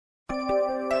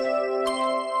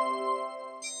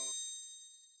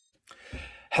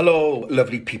Hello,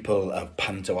 lovely people of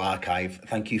Panto Archive.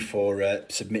 Thank you for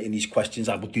submitting these questions.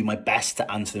 I will do my best to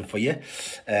answer them for you.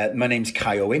 My name's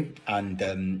Kai Owen,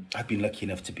 and I've been lucky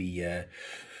enough to be a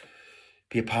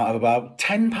part of about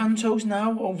 10 Pantos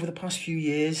now over the past few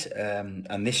years.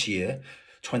 And this year,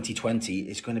 2020,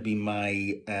 is going to be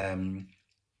my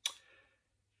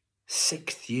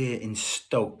 6th year in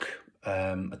Stoke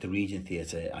at the Regent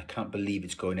Theatre. I can't believe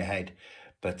it's going ahead.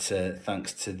 But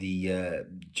thanks to the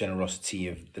generosity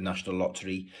of the National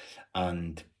Lottery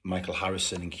and Michael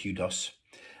Harrison and Kudos,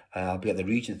 I'll be at the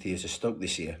Regent Theatre Stoke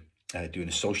this year, doing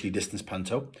a socially distanced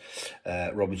panto,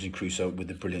 Robinson Crusoe, with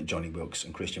the brilliant Johnny Wilkes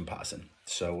and Christian Patterson.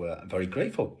 So I'm very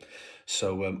grateful.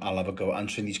 So I'll have a go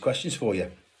answering these questions for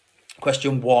you.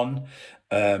 Question 1,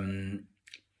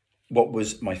 what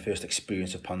was my first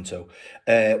experience of panto?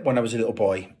 When I was a little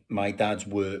boy, my dad's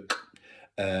work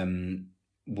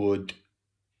would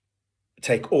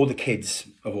take all the kids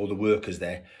of all the workers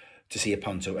there to see a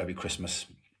panto every Christmas,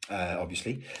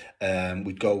 obviously.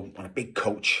 We'd go on a big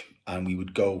coach and we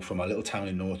would go from our little town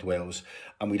in North Wales,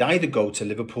 and we'd either go to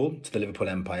Liverpool, to the Liverpool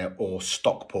Empire, or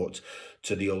Stockport,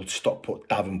 to the old Stockport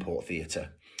Davenport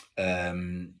Theatre.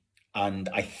 And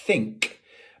I think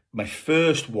my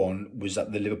first one was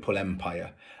at the Liverpool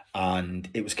Empire, and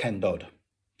it was Ken Dodd.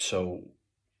 So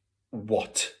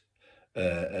what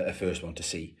a first one to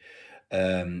see.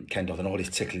 Ken Dodd and all his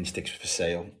tickling sticks for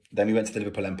sale. Then we went to the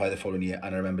Liverpool Empire the following year,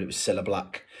 and I remember it was Cilla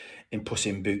Black in Puss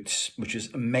in Boots, which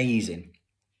was amazing.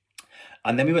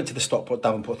 And then we went to the Stockport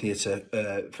Davenport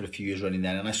Theatre for a few years running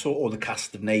then, and I saw all the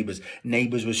cast of Neighbours.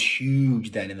 Neighbours was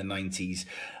huge then in the 90s,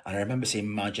 and I remember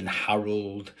seeing Madge and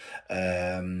Harold.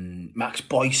 Max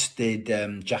Boyce did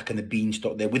Jack and the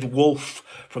Beanstalk there with Wolf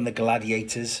from the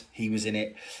Gladiators. He was in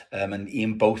it, and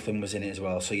Ian Botham was in it as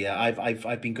well. So yeah,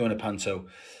 I've been going to panto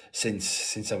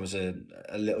since I was a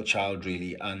little child,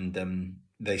 really, and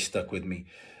they stuck with me.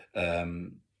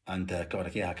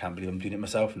 God, yeah, I can't believe I'm doing it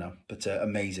myself now. But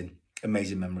amazing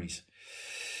memories.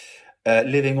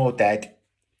 Living or dead,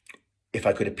 if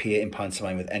I could appear in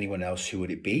pantomime with anyone else, who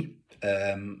would it be?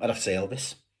 I'd have to say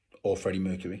Elvis or Freddie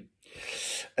Mercury.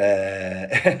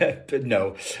 But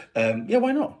no, yeah,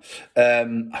 why not?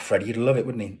 Freddie, you'd love it,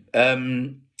 wouldn't he?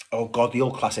 Oh God, the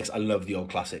old classics. I love the old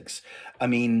classics. I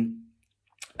mean,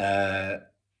 I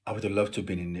would have loved to have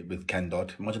been in it with Ken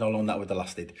Dodd. Imagine how long that would have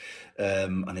lasted.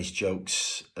 And his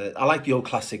jokes. I like the old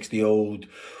classics, the old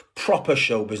proper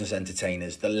show business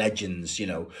entertainers, the legends, you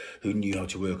know, who knew how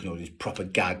to work and all these proper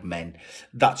gag men.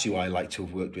 That's who I like to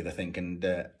have worked with, I think, and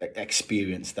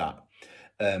experienced that.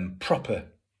 Proper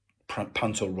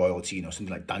panto royalty, you know,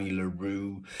 something like Danny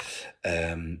LaRue,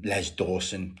 Les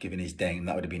Dawson giving his dame.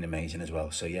 That would have been amazing as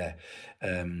well. So yeah,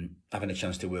 having a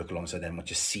chance to work alongside them or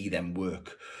just see them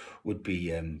work would be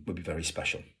very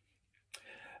special.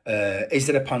 Is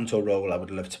there a panto role I would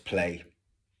love to play?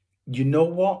 You know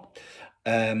what?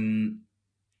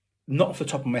 Not off the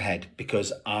top of my head,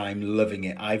 because I'm loving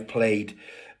it. I've played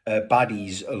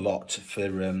baddies a lot for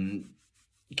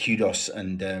Kudos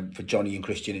and for Johnny and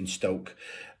Christian in Stoke.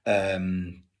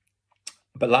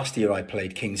 But last year I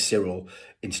played King Cyril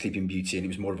in Sleeping Beauty, and it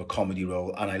was more of a comedy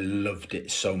role, and I loved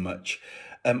it so much.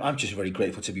 I'm just very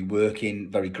grateful to be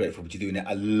working, very grateful to be doing it.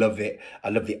 I love it. I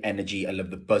love the energy. I love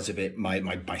the buzz of it.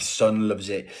 My son loves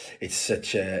it. It's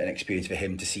such an experience for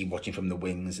him to see watching from the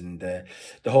wings, and the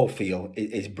whole feel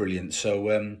is brilliant.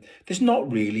 So there's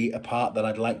not really a part that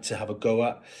I'd like to have a go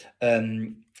at.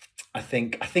 I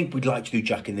think we'd like to do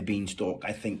Jack and the Beanstalk.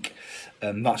 I think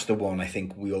that's the one I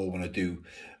think we all want to do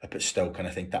up at Stoke, and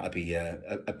I think that'd be a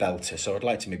belter. So I'd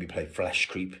like to maybe play Flesh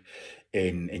Creep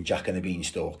in Jack and the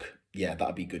Beanstalk. Yeah,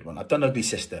 that'd be a good one. I've done Ugly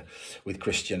Sister with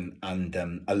Christian,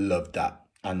 and I loved that.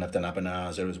 And I've done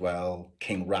Ebenezer as well,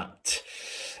 King Rat.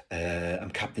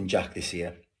 I'm Captain Jack this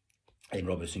year in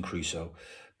Robinson Crusoe.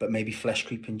 But maybe Flesh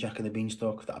Creep in Jack and the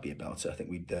Beanstalk, that'd be a belter. I think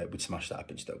we'd smash that up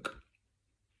in Stoke.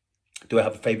 Do I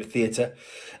have a favourite theatre?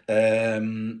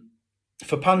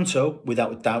 For panto,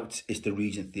 without a doubt, is the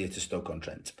Regent Theatre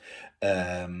Stoke-on-Trent.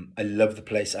 I love the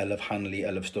place. I love Hanley. I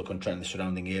love Stoke-on-Trent and the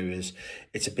surrounding areas.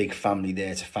 It's a big family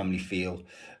there. It's a family feel,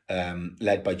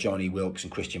 led by Johnny Wilkes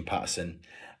and Christian Patterson,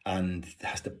 and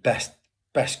has the best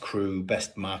crew,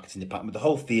 best marketing department. The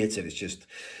whole theatre is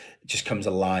just comes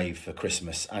alive for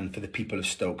Christmas, and for the people of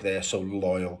Stoke, they are so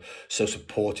loyal, so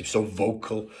supportive, so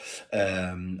vocal,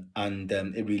 and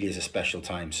it really is a special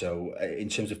time. So in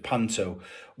terms of panto,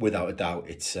 without a doubt,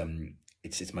 it's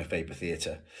my favourite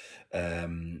theatre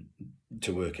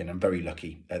to work in. I'm very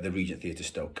lucky at the Regent Theatre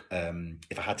Stoke.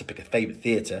 If I had to pick a favourite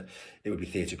theatre, it would be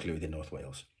Theatre Clwyd in North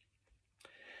Wales.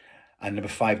 And number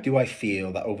 5, do I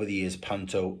feel that over the years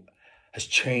panto has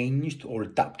changed or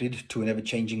adapted to an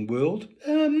ever-changing world?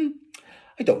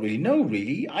 I don't really know,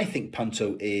 really. I think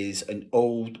Panto is an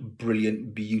old,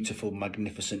 brilliant, beautiful,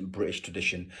 magnificent British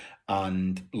tradition,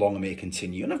 and long may it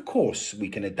continue. And of course, we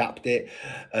can adapt it,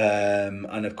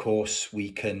 and of course,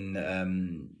 we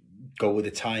can go with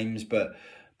the times, but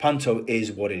Panto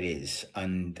is what it is,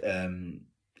 and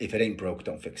if it ain't broke,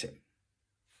 don't fix it.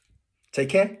 Take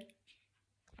care.